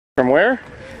From where?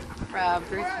 From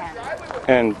Bruce Canada.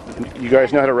 And you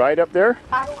guys know how to ride up there?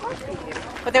 Of course we do.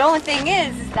 But the only thing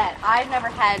is that I've never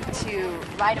had to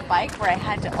ride a bike where I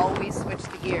had to always switch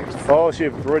the gears. Oh, so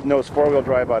you've ridden those four-wheel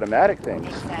drive automatic things.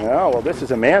 Exactly. Oh, well, this is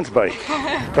a man's bike,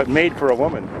 but made for a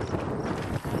woman.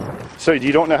 So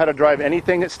you don't know how to drive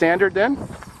anything that's standard then?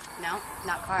 No,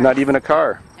 not cars. Not even a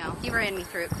car? No, he ran me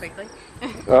through it quickly.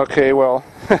 Okay, well,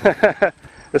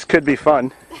 this could be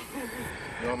fun.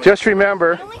 Just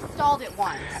remember, I only stalled it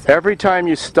once. So. every time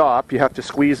you stop, you have to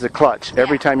squeeze the clutch.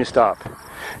 Every time you stop.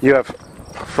 You have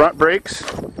front brakes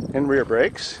and rear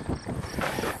brakes.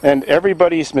 And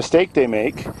everybody's mistake they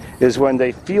make is when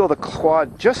they feel the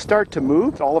quad just start to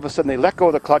move, all of a sudden they let go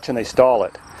of the clutch and they stall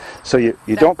it. So you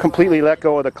don't completely let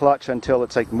go of the clutch until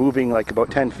it's like moving like about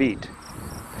 10 feet.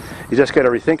 You just got to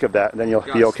rethink of that and then you'll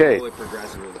be okay.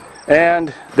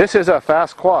 And this is a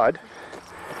fast quad,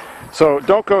 so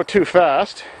don't go too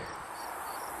fast.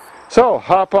 So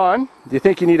hop on. Do you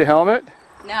think you need a helmet?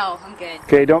 No, I'm good.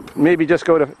 Okay, don't maybe just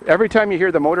go to, every time you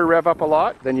hear the motor rev up a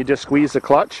lot, then you just squeeze the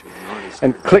clutch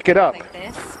and click it up. Like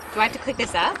this. Do I have to click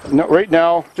this up? No, right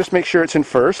now, just make sure it's in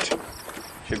first.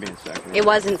 Should be in second. It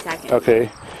was in second.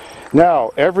 Okay.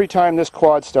 Now, every time this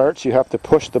quad starts, you have to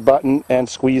push the button and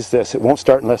squeeze this. It won't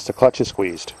start unless the clutch is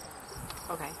squeezed.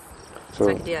 Okay. So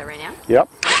I can do that right now? Yep.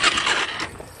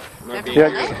 Okay.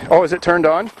 Yeah. Oh, is it turned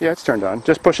on? Yeah, it's turned on.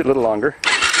 Just push it a little longer.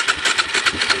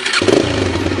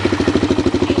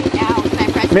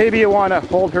 Maybe you want to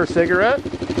hold her cigarette.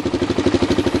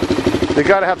 You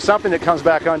got to have something that comes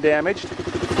back undamaged. So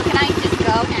can I just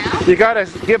go now? You got to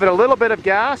give it a little bit of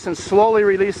gas and slowly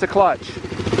release the clutch.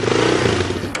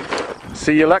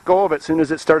 See, you let go of it as soon as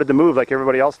it started to move like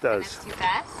everybody else does. That's too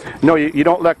fast? No, you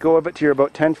don't let go of it till you're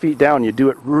about 10 feet down. You do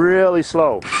it really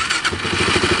slow.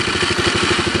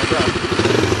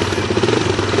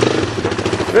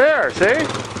 There, see?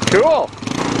 Cool.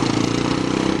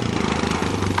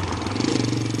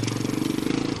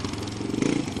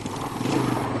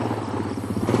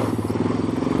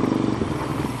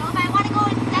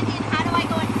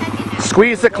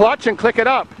 Squeeze the clutch and click it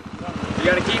up. You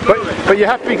gotta keep moving. But you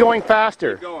have to be going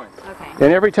faster. Keep going. Okay.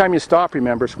 And every time you stop,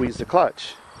 remember, squeeze the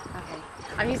clutch. Okay.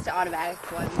 I'm used to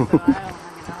automatic ones, so I don't know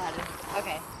how to.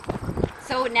 Okay.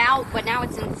 So now, but now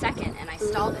it's in second, and I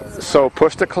stalled it. So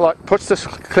push the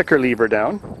clicker lever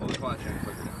down. Hold the clutch and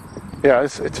click it. Yeah,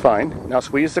 it's fine. Now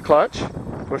squeeze the clutch.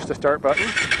 Push the start button.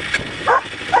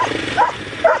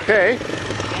 Okay.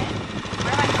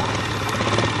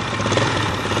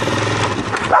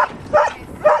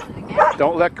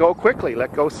 Don't let go quickly,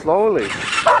 let go slowly.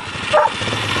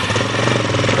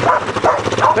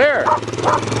 There. All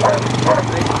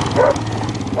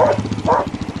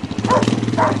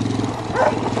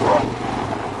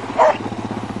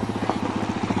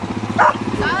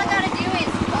I gotta do is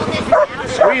hold this down.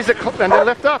 Squeeze it and then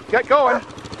lift up. Get going.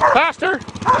 Faster.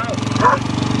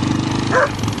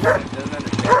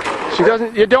 She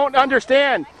doesn't. You don't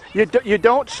understand. You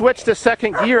don't switch to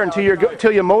second gear until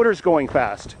your motor's going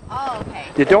fast. Oh, okay.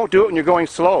 You don't do it when you're going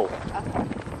slow. Okay.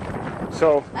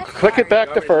 So click it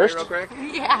back to first.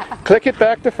 Yeah. Click it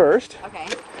back to first. Okay.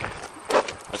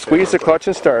 Squeeze the clutch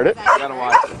and start it. You gotta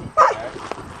watch this.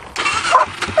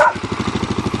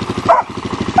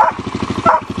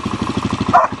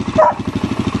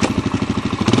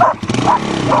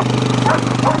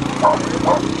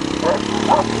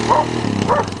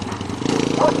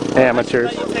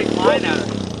 Amateurs. You take mine out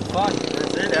of it. Fuck,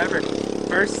 that's it ever.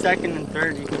 First, second, and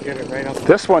third, you can get it right up.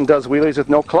 This one does wheelies with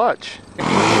no clutch.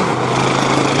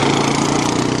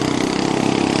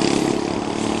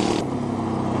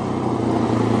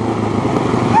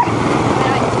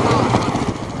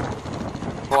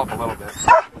 Pull up a little bit.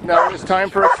 Now it's time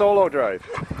for a solo drive.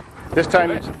 This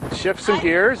time shift some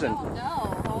gears and... Oh no,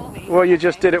 holy. Well, you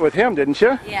just did it with him, didn't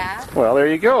you? Yeah. Well, there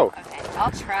you go. Okay,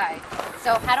 I'll try.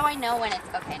 So how do I know when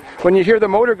it's okay now? When you hear the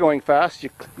motor going fast,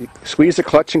 you squeeze the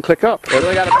clutch and click up. You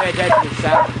really gotta pay attention to the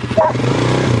sound.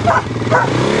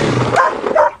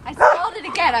 I stalled it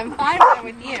again. I'm fine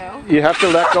with you. You have to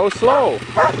let go slow.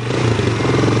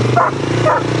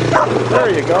 There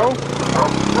you go.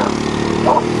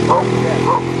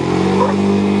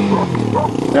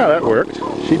 Yeah, that worked.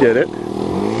 She did it.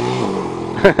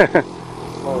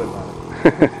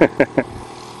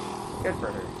 Good for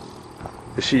her.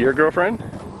 Is she your girlfriend?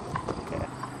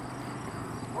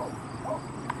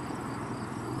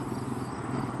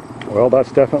 Well,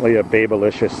 that's definitely a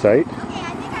babylicious sight. Okay,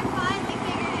 I think I finally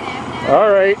figured it out now.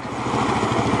 All right.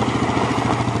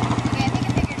 Okay, I think I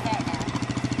figured it out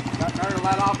now. Start to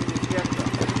let off in the shift.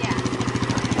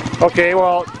 Yeah. Okay,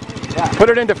 well, put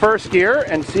it into first gear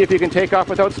and see if you can take off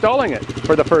without stalling it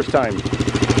for the first time.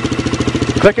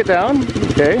 Click it down.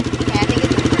 Okay. Okay, I think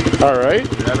it's in first. All right.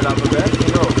 Rev it up a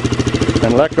bit. Go.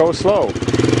 And let go slow.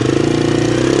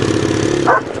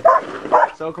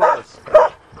 So close.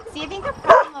 See, I think the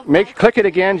problem of Click it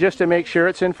again just to make sure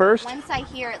it's in first. once I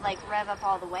hear it like rev up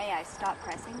all the way, I stop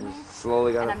pressing this,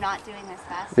 Slowly and gotta. I'm not doing this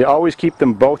fast. They always keep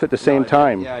them both at the same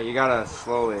time. Yeah, you gotta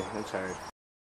slowly. It's hard.